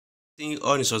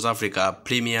On South Africa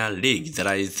Premier League, there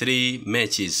are 3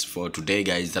 matches for today,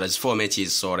 guys. There is 4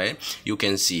 matches, sorry. You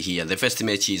can see here. The first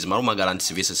match is Maruma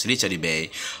Gallants versus Richard Bay.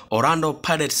 Orlando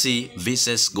Pirates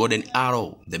versus Golden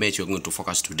Arrow. The match we're going to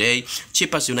focus today.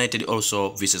 Chippers United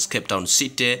also versus Cape Town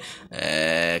City.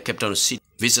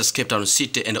 Versus Cape Town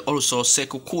City, and also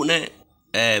Sekhukhune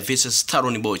versus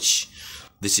Stellenbosch.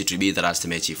 This will be the last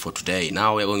match for today.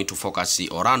 Now we are going to focus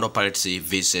on Orlando Pirates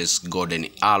versus Golden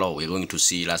Arrow. We are going to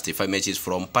see last 5 matches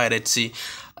from Pirates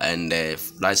and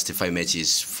last 5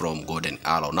 matches from Golden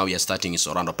Arrow. Now we are starting with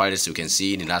Orlando Pirates. You can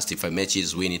see in the last 5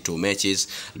 matches, win 2 matches,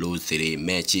 lose 3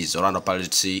 matches. Orlando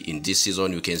Pirates in this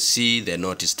season, you can see they're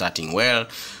not starting well.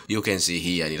 You can see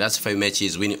here in the last 5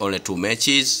 matches, win only 2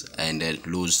 matches and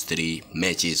lose 3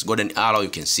 matches. Golden Arrow, you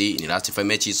can see in the last 5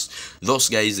 matches, those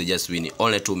guys, they just win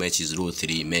only 2 matches, lose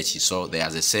 3 matches. So they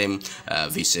are the same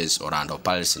versus Orlando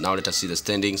Pirates. Now let us see the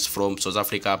standings from South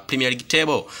Africa Premier League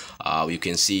table. You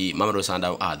can see Mamelodi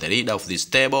Sundowns are the leader of this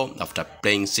table after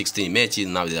playing 16 matches.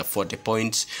 Now they have 40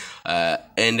 points.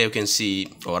 And you can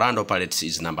see Orlando Pirates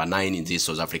is number 9 in this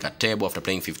South Africa table. After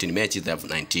playing 15 matches, they have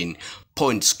 19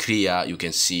 points clear. You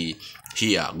can see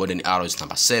here Golden Arrow is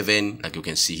number 7, like you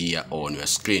can see here on your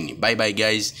screen. Bye bye,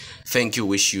 guys. Thank you.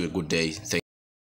 Wish you a good day. Thank